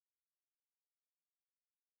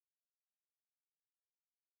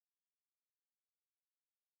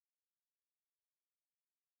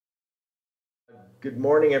Good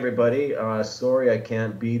morning, everybody. Sorry I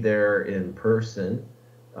can't be there in person,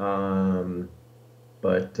 um,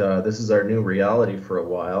 but this is our new reality for a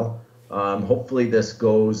while. Hopefully, this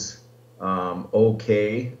goes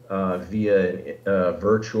okay via a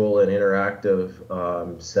virtual and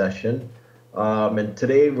interactive session. And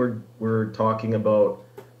today we're talking about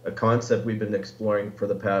a concept we've been exploring for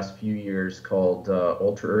the past few years called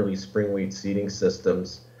ultra early spring wheat seeding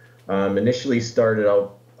systems. Initially started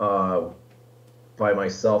out by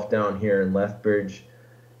myself down here in Lethbridge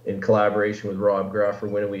in collaboration with Rob Graffer,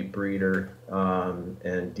 Winnowheat breeder,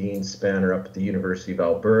 and Dean Spanner up at the University of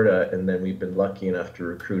Alberta. And then we've been lucky enough to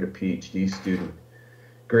recruit a PhD student,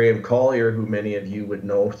 Graham Collier, who many of you would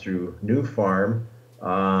know through New Farm,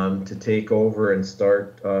 to take over and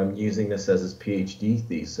start using this as his PhD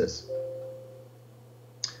thesis.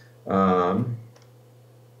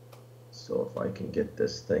 So if I can get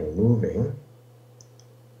this thing moving.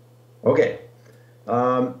 Okay.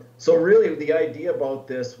 So really, the idea about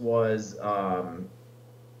this was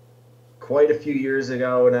quite a few years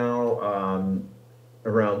ago now,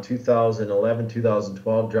 around 2011,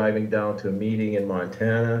 2012, driving down to a meeting in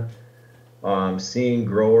Montana, seeing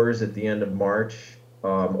growers at the end of March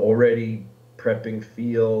already prepping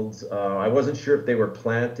fields. I wasn't sure if they were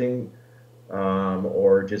planting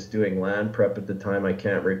or just doing land prep at the time. I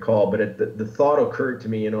can't recall, but the thought occurred to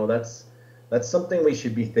me, that's something we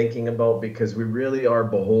should be thinking about because we really are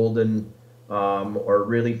beholden or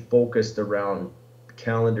really focused around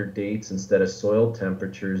calendar dates instead of soil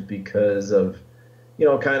temperatures because of,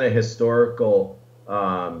 kind of historical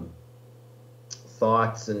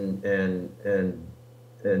thoughts and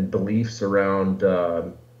beliefs around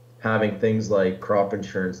having things like crop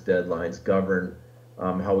insurance deadlines govern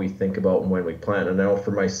how we think about when we plant. And I know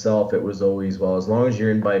for myself, it was always, well, as long as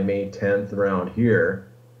you're in by May 10th around here,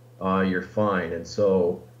 you're fine. And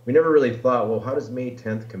so we never really thought, well, how does May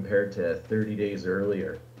 10th compare to 30 days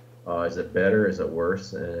earlier? Is it better? Is it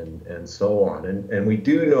worse? And so on. And we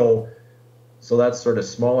do know, so that's sort of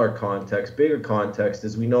smaller context. Bigger context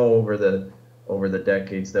is we know over the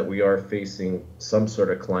decades that we are facing some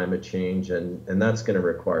sort of climate change, and that's going to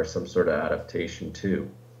require some sort of adaptation too.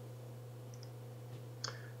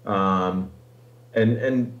 And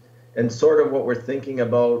sort of what we're thinking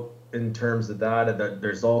about in terms of that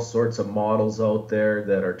there's all sorts of models out there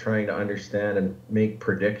that are trying to understand and make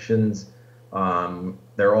predictions.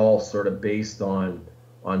 They're all sort of based on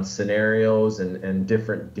scenarios and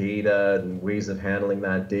different data and ways of handling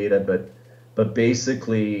that data. But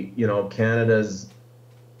basically, Canada is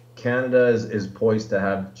poised to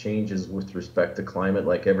have changes with respect to climate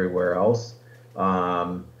like everywhere else.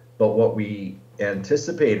 But what we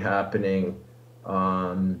anticipate happening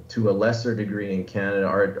to a lesser degree in Canada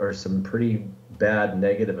are some pretty bad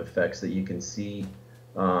negative effects that you can see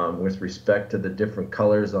with respect to the different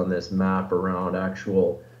colors on this map around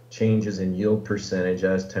actual changes in yield percentage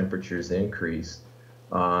as temperatures increase.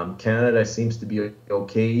 Canada seems to be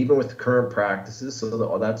okay even with the current practices,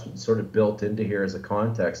 so that's sort of built into here as a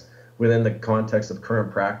context. Within the context of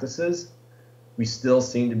current practices, we still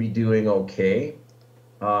seem to be doing okay.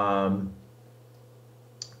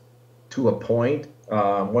 To a point,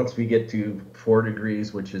 once we get to 4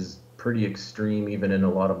 degrees, which is pretty extreme even in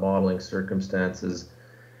a lot of modeling circumstances,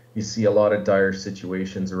 you see a lot of dire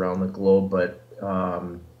situations around the globe. But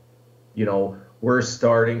we're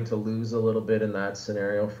starting to lose a little bit in that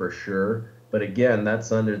scenario for sure. But again,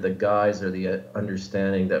 that's under the guise or the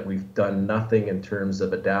understanding that we've done nothing in terms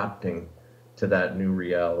of adapting to that new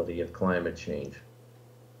reality of climate change.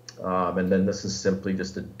 And then this is simply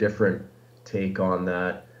just a different take on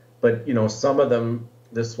that. But some of them,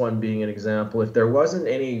 this one being an example, if there wasn't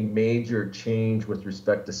any major change with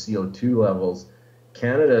respect to CO2 levels,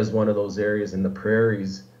 Canada is one of those areas in the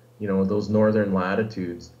prairies, those northern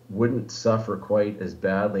latitudes wouldn't suffer quite as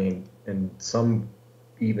badly. And some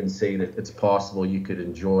even say that it's possible you could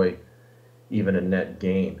enjoy even a net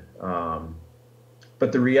gain.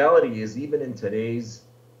 But the reality is, even in today's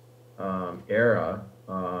era,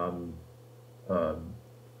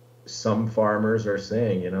 some farmers are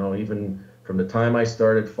saying, even from the time I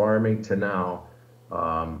started farming to now,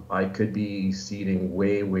 I could be seeding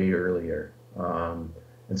way, way earlier.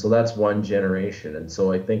 And so that's one generation. And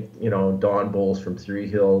so I think, Don Bowles from Three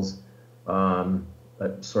Hills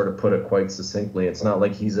sort of put it quite succinctly. It's not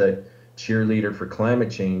like he's a cheerleader for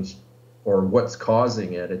climate change or what's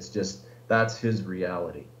causing it. It's just that's his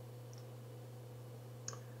reality.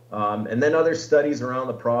 And then other studies around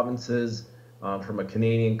the provinces from a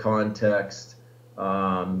Canadian context,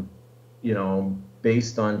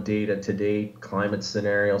 based on data to date, climate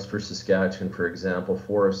scenarios for Saskatchewan, for example,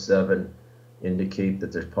 4 of 7 indicate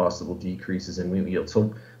that there's possible decreases in wheat yield.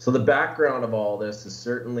 So the background of all this is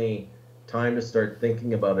certainly time to start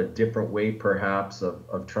thinking about a different way, perhaps,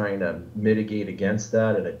 of trying to mitigate against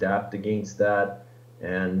that and adapt against that.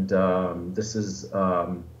 And this is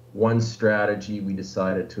one strategy we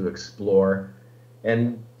decided to explore.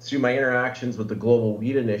 And through my interactions with the Global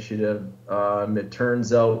Wheat Initiative, it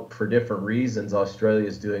turns out for different reasons, Australia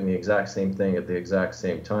is doing the exact same thing at the exact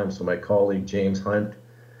same time. So my colleague James Hunt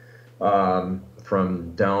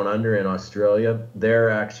from down under in Australia, they're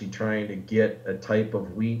actually trying to get a type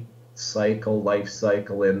of wheat life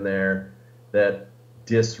cycle in there that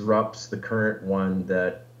disrupts the current one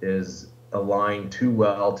that is aligned too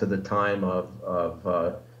well to the time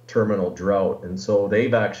of terminal drought. And so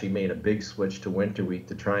they've actually made a big switch to winter wheat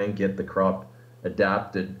to try and get the crop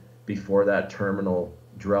adapted before that terminal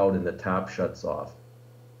drought in the tap shuts off.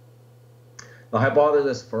 The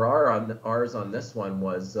hypothesis for ours on this one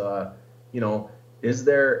was, is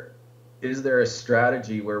there a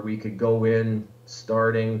strategy where we could go in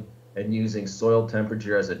starting and using soil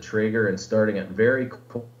temperature as a trigger and starting at very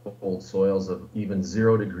cold soils of even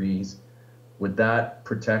 0 degrees? Would that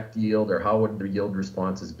protect yield, or how would the yield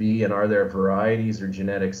responses be? And are there varieties or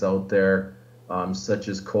genetics out there, such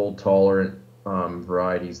as cold tolerant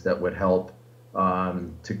varieties, that would help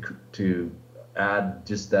to add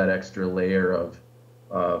just that extra layer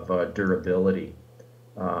of durability?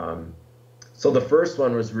 So the first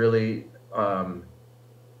one was really,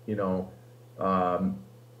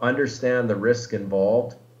 understand the risk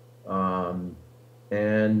involved, and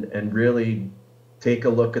really take a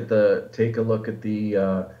look at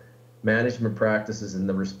the management practices and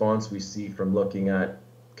the response we see from looking at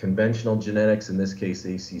conventional genetics, in this case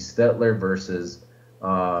AC Stettler, versus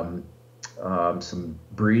some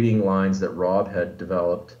breeding lines that Rob had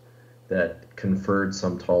developed that conferred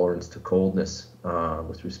some tolerance to coldness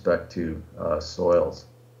with respect to soils.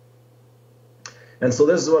 And so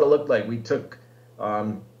this is what it looked like. We took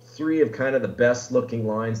 3 of kind of the best looking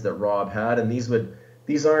lines that Rob had, and these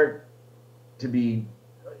aren't to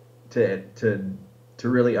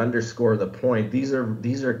really underscore the point. These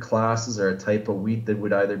are classes or a type of wheat that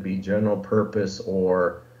would either be general purpose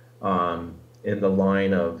or in the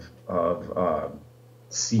line of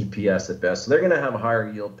CPS at best. So they're going to have a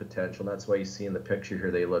higher yield potential. That's why you see in the picture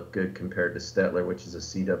here they look good compared to Stettler, which is a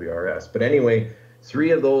CWRS. But anyway,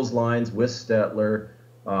 3 of those lines with Stettler,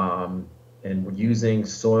 and using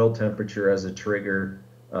soil temperature as a trigger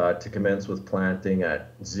to commence with planting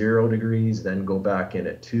at 0 degrees, then go back in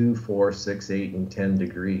at 2, 4, 6, 8, and 10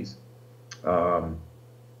 degrees. And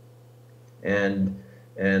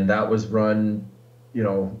that was run,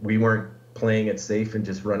 we weren't playing it safe and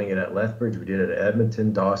just running it at Lethbridge. We did it at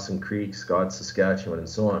Edmonton, Dawson Creek, Scott, Saskatchewan, and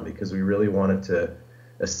so on, because we really wanted to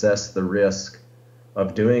assess the risk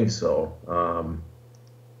of doing so.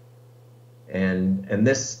 And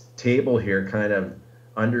this table here kind of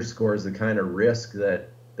underscores the kind of risk that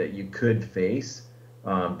you could face.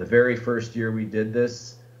 The very first year we did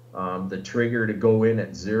this, the trigger to go in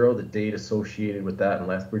at 0, the date associated with that in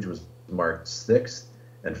Lethbridge was March 6th.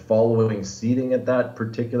 And following seeding at that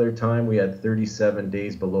particular time, we had 37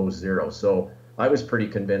 days below 0. So I was pretty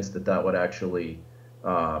convinced that would actually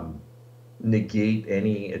negate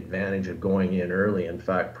any advantage of going in early. In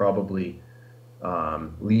fact, probably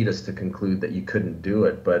lead us to conclude that you couldn't do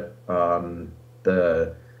it. But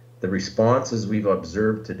the responses we've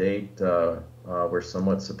observed to date were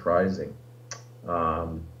somewhat surprising.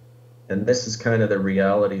 And this is kind of the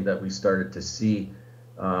reality that we started to see.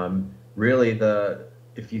 Really,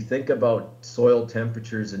 if you think about soil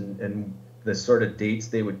temperatures and the sort of dates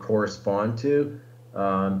they would correspond to,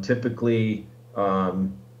 typically,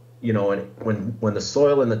 when the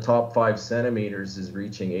soil in the top 5 centimeters is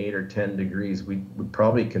reaching 8 or 10 degrees, we would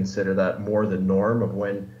probably consider that more the norm of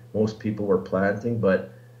when most people were planting.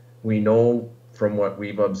 But we know from what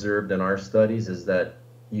we've observed in our studies is that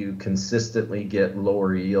you consistently get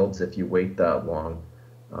lower yields if you wait that long.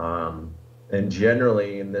 And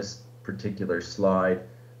generally in this particular slide,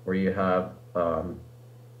 where you have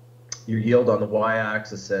your yield on the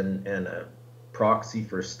y-axis and a proxy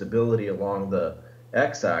for stability along the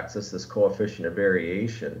x-axis, this coefficient of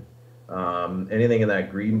variation, anything in that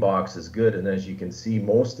green box is good. And as you can see,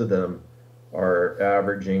 most of them are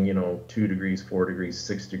averaging 2 degrees, 4 degrees,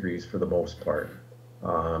 6 degrees for the most part,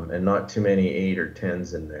 and not too many 8 or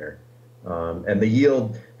 10s in there. And the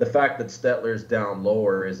yield, the fact that Stettler's down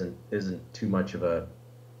lower isn't too much of a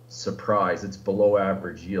surprise. It's below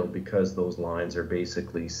average yield because those lines are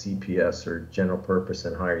basically CPS or general purpose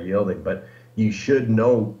and higher yielding. But you should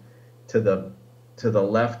note to the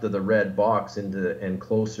left of the red box and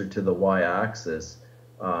closer to the y-axis,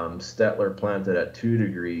 Stettler planted at 2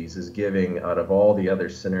 degrees is giving, out of all the other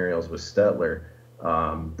scenarios with Stettler,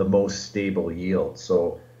 the most stable yield.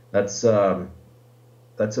 So that's a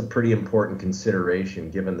pretty important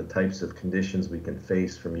consideration given the types of conditions we can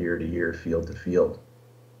face from year to year, field to field.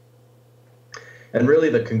 And really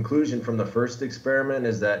the conclusion from the first experiment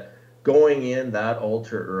is that going in that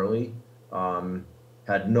ultra early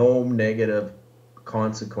had no negative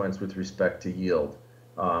consequence with respect to yield.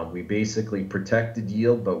 We basically protected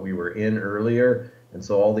yield, but we were in earlier, and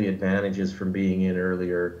so all the advantages from being in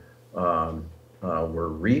earlier were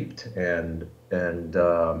reaped, and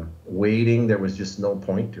waiting, there was just no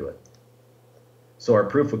point to it. So our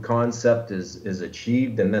proof of concept is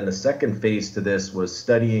achieved, and then the second phase to this was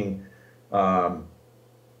studying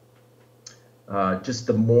just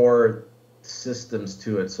the more systems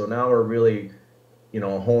to it. So now we're really,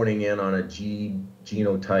 honing in on a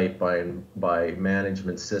genotype by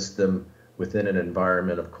management system within an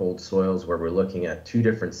environment of cold soils, where we're looking at 2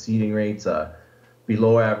 different seeding rates,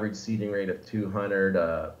 below average seeding rate of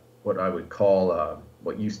 200, what I would call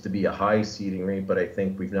what used to be a high seeding rate, but I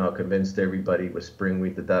think we've now convinced everybody with spring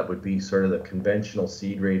wheat that would be sort of the conventional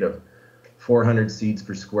seed rate of 400 seeds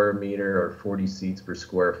per square meter or 40 seeds per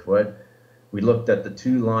square foot. We looked at the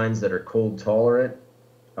 2 lines that are cold tolerant,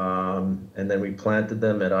 and then we planted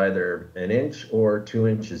them at either 1 inch or 2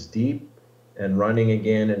 inches deep, and running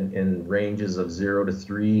again in ranges of 0 to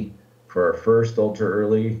 3 for our first ultra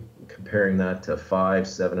early, comparing that to 5,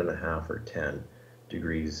 7.5, or 10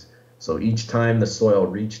 degrees. So each time the soil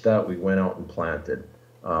reached that, we went out and planted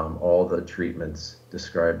all the treatments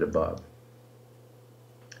described above.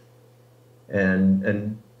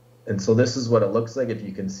 And so this is what it looks like if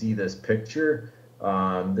you can see this picture.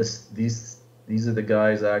 These are the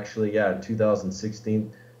guys actually, yeah, in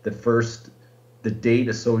 2016, the date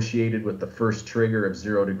associated with the first trigger of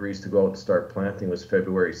 0 degrees to go out and start planting was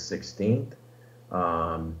February 16th.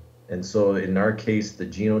 And so in our case, the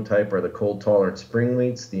genotype are the cold tolerant spring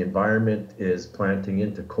wheats. The environment is planting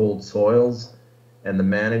into cold soils, and the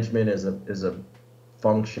management is a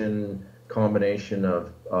function combination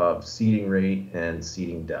of seeding rate and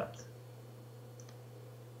seeding depth.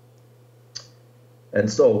 And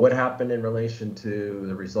so what happened in relation to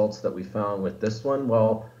the results that we found with this one?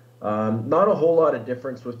 Well, not a whole lot of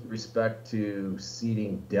difference with respect to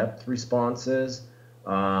seeding depth responses.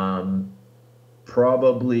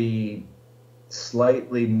 Probably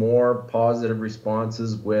slightly more positive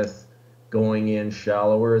responses with going in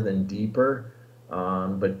shallower than deeper,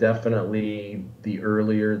 but definitely the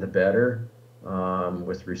earlier the better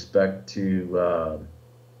with respect to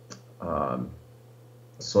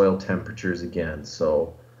soil temperatures again.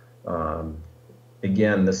 So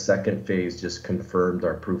again, the second phase just confirmed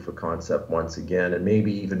our proof of concept once again, and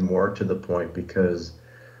maybe even more to the point, because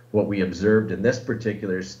what we observed in this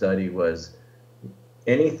particular study was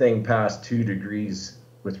anything past 2 degrees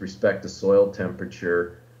with respect to soil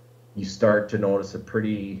temperature, you start to notice a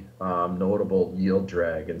pretty notable yield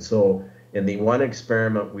drag. And so in the one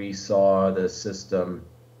experiment, we saw the system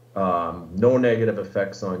no negative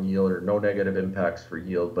effects on yield or no negative impacts for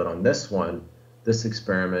yield. But on this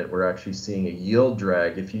experiment, we're actually seeing a yield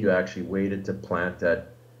drag if you actually waited to plant at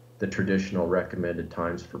the traditional recommended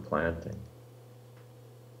times for planting.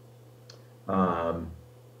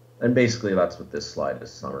 And basically that's what this slide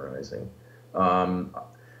is summarizing.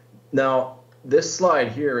 Now, this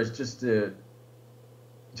slide here is just to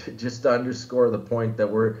underscore the point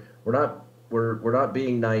that we're not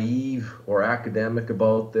being naive or academic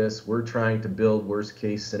about this. We're trying to build worst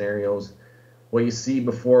case scenarios. What you see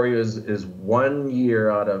before you is 1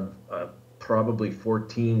 year out of probably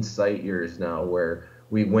 14 site years now, where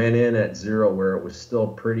we went in at 0, where it was still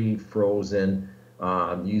pretty frozen,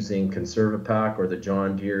 using Conservapac or the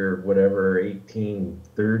John Deere, whatever,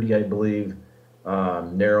 1830, I believe,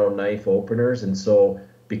 narrow knife openers. And so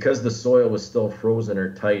because the soil was still frozen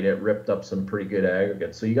or tight, it ripped up some pretty good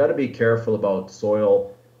aggregate. So you got to be careful about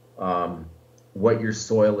soil, what your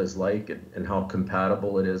soil is like and how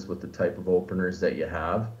compatible it is with the type of openers that you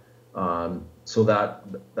have. So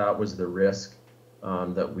that was the risk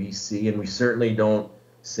that we see, and we certainly don't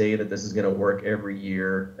say that this is going to work every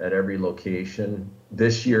year at every location.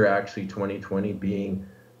 This year, actually 2020 being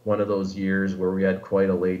one of those years where we had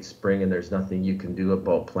quite a late spring, and there's nothing you can do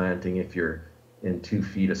about planting if you're in 2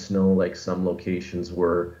 feet of snow, like some locations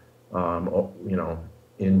were,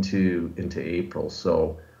 into April.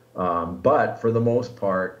 So, but for the most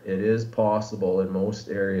part, it is possible in most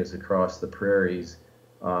areas across the prairies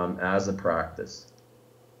as a practice.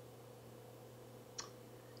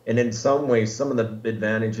 And in some ways, some of the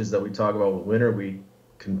advantages that we talk about with winter wheat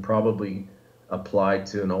can probably applied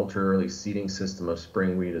to an ultra early seeding system of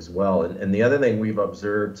spring wheat as well. And the other thing we've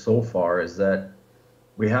observed so far is that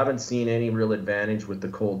we haven't seen any real advantage with the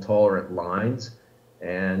cold tolerant lines,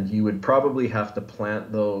 and you would probably have to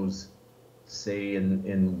plant those, say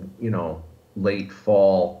in late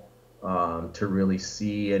fall, to really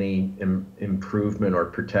see any improvement or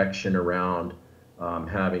protection around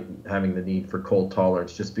having the need for cold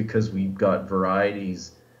tolerance, just because we've got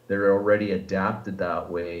varieties that are already adapted that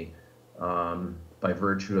way, by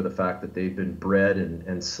virtue of the fact that they've been bred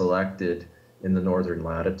and selected in the northern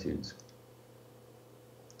latitudes.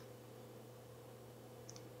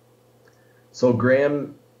 So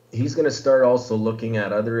Graham, he's going to start also looking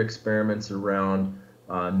at other experiments around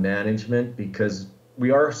management, because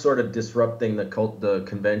we are sort of disrupting the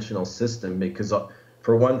conventional system, because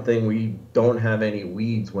for one thing, we don't have any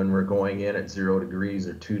weeds when we're going in at 0 degrees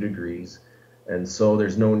or 2 degrees. And so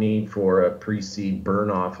there's no need for a pre-seed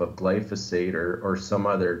burn-off of glyphosate or some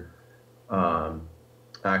other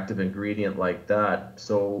active ingredient like that.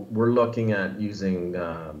 So we're looking at using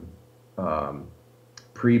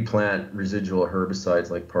pre-plant residual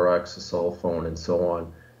herbicides like pyroxasulfone and so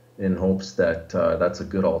on, in hopes that that's a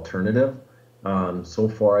good alternative. So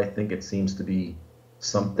far, I think it seems to be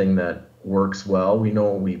something that works well. We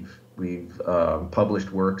know we've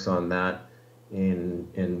published works on that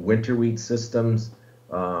in winter wheat systems,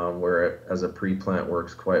 where it, as a pre-plant,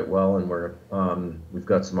 works quite well, and we've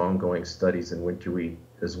got some ongoing studies in winter wheat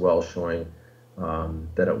as well showing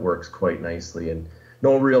that it works quite nicely, and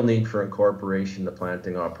no real need for incorporation. The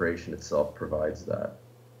planting operation itself provides that.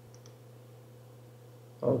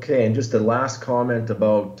 Okay, and just a last comment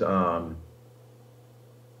about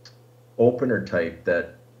opener type,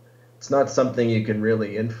 that it's not something you can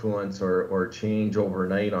really influence or change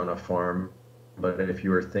overnight on a farm. But if you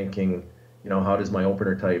were thinking, how does my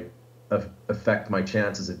opener type affect my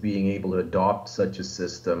chances of being able to adopt such a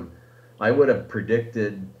system, I would have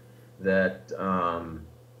predicted that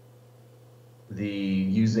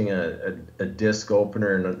using a disc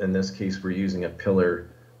opener, and in this case we're using a pillar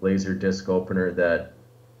laser disc opener, that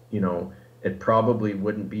it probably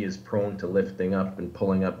wouldn't be as prone to lifting up and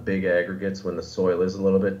pulling up big aggregates when the soil is a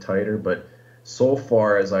little bit tighter. But so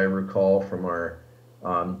far, as I recall from our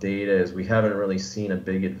data, is we haven't really seen a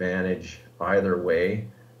big advantage either way.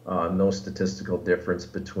 No statistical difference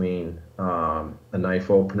between a knife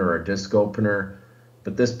opener or a disc opener.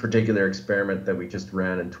 But this particular experiment that we just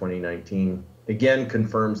ran in 2019 again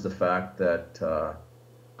confirms the fact that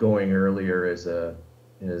going earlier is a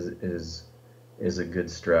good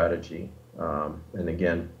strategy. And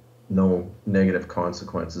again, no negative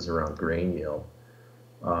consequences around grain yield.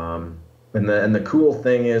 And the cool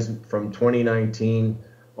thing is, from 2019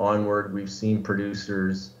 onward, we've seen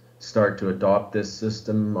producers start to adopt this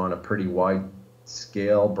system on a pretty wide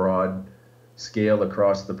scale, broad scale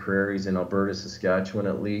across the prairies in Alberta, Saskatchewan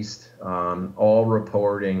at least, all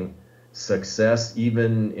reporting success,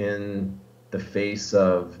 even in the face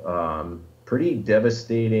of pretty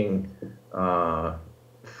devastating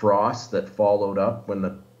frost that followed up when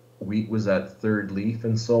the wheat was at third leaf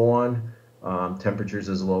and so on. Temperatures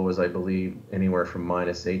as low as, I believe, anywhere from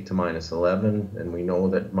 -8 to -11, and we know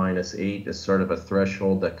that -8 is sort of a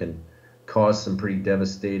threshold that can cause some pretty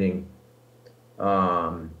devastating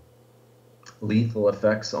lethal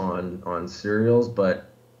effects on cereals. But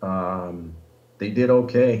they did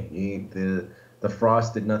okay. The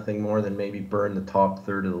frost did nothing more than maybe burn the top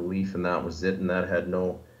third of the leaf, and that was it, and that had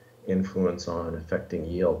no influence on affecting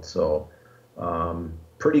yield. So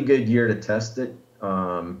pretty good year to test it.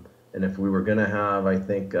 And if we were going to have, I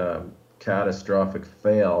think, a catastrophic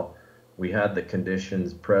fail, we had the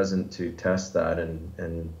conditions present to test that,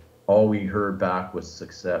 and all we heard back was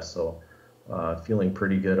success. So feeling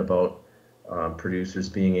pretty good about producers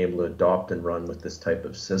being able to adopt and run with this type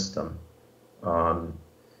of system.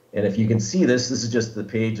 And if you can see this is just the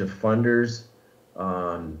page of funders,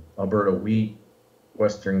 Alberta Wheat,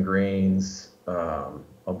 Western Grains,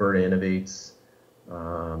 Alberta Innovates,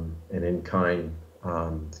 and In-Kind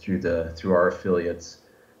through our affiliates.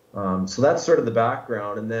 So that's sort of the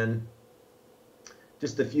background, and then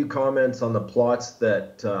just a few comments on the plots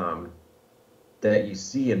that you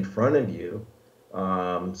see in front of you.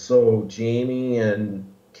 So Jamie and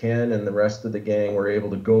Ken and the rest of the gang were able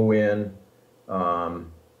to go in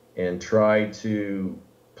and try to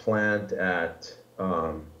plant at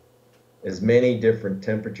as many different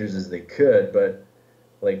temperatures as they could, but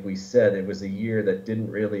like we said, it was a year that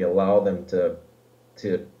didn't really allow them to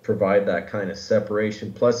provide that kind of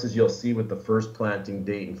separation. Plus, as you'll see with the first planting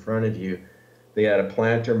date in front of you, they had a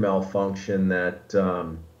planter malfunction that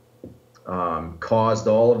caused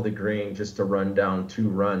all of the grain just to run down 2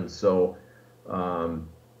 runs. So Um,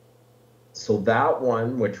 so that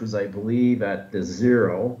one, which was, I believe, at the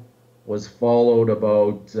 0, was followed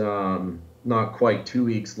about not quite 2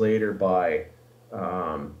 weeks later by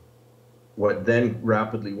um, what then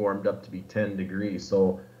rapidly warmed up to be 10 degrees.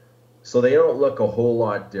 So they don't look a whole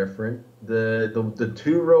lot different. The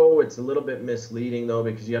 2 row, it's a little bit misleading though,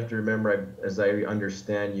 because you have to remember, as I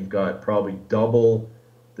understand, you've got probably double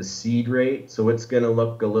the seed rate, so it's going to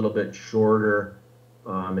look a little bit shorter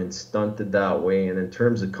and stunted that way. And in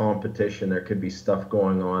terms of competition, there could be stuff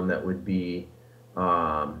going on that would be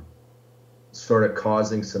um, sort of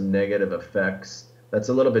causing some negative effects. That's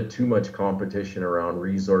a little bit too much competition around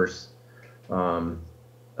resource um,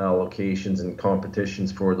 allocations and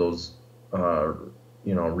competitions for those uh,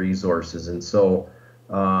 resources. And so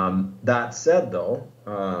that said, though,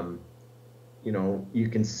 you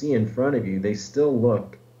can see in front of you, they still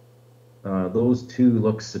look, those two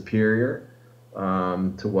look superior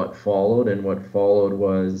to what followed. And what followed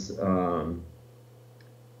was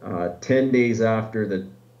 10 days after the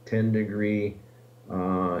 10 degree,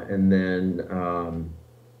 and then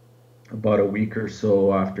about a week or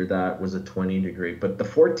so after that was a 20 degree. But the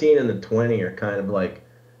 14 and the 20 are kind of like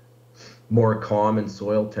more common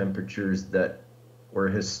soil temperatures that were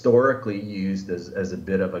historically used as a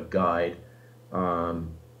bit of a guide.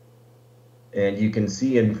 Um, and you can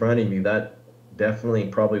see in front of you that definitely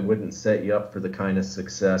probably wouldn't set you up for the kind of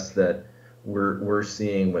success that we're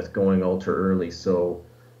seeing with going ultra early. So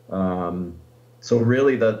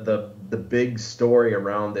really the big story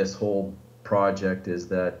around this whole project is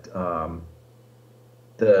that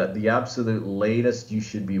the absolute latest you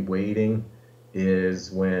should be waiting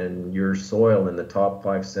is when your soil in the top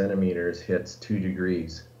 5 centimeters hits 2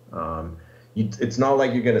 degrees. It's not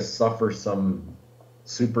like you're going to suffer some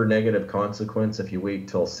super negative consequence if you wait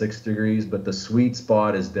till 6 degrees, but the sweet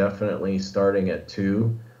spot is definitely starting at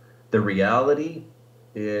 2. The reality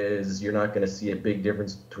is you're not going to see a big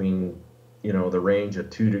difference between the range of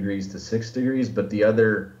 2 degrees to 6 degrees, but the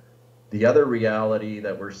other reality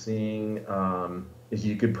that we're seeing is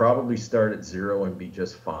you could probably start at 0 and be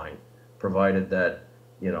just fine, provided that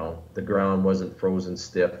the ground wasn't frozen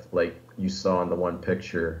stiff like you saw in the one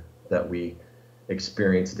picture that we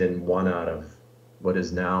experienced in one out of what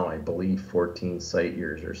is now, I believe, 14 site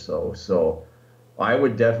years or so. So I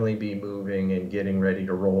would definitely be moving and getting ready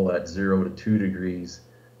to roll at 0 to 2 degrees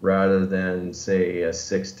rather than say a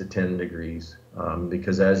 6 to 10 degrees,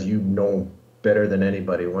 because as you know better than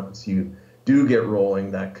anybody, once you do get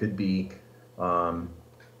rolling, that could be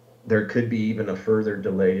there could be even a further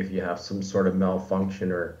delay if you have some sort of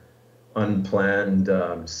malfunction or unplanned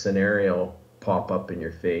scenario pop up in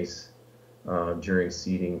your face during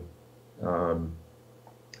seeding.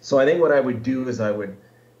 So I think what I would do is I would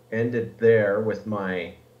end it there with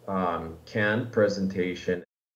my canned presentation.